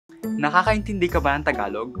Nakakaintindi ka ba ng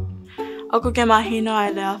Tagalog? Ako kay mahino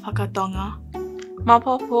ay lea whakatonga.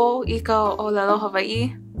 Mapopo, ikaw o lalo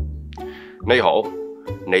Hawaii? 你好，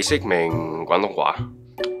你識明廣東話？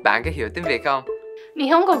 bạn có hiểu tiếng Việt không? 日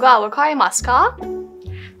本語がわかりますか?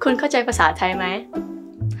 คุณเข้าใจภาษาไทยไหม?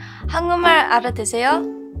 한국말 알아듣세요?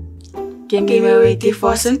 Give me waiting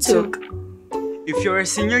for Suntuk. If you're a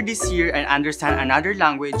senior this year and understand another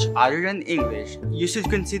language other than English, you should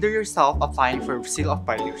consider yourself applying for Seal of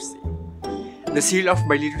Biliteracy. The Seal of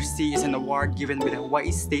Biliteracy is an award given by the Hawaii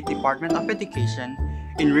State Department of Education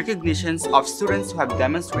in recognitions of students who have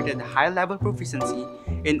demonstrated high-level proficiency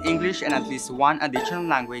in English and at least one additional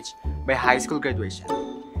language by high school graduation.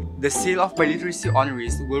 The Seal of Biliteracy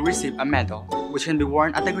honorees will receive a medal, which can be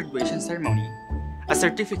worn at the graduation ceremony, a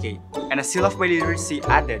certificate, and a Seal of Biliteracy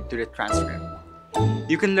added to the transcript.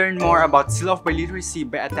 You can learn more about Seal of Biliteracy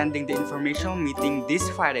by attending the informational meeting this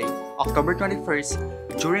Friday, October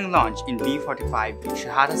 21st, during lunch in B45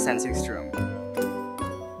 Shahada Sensei's room.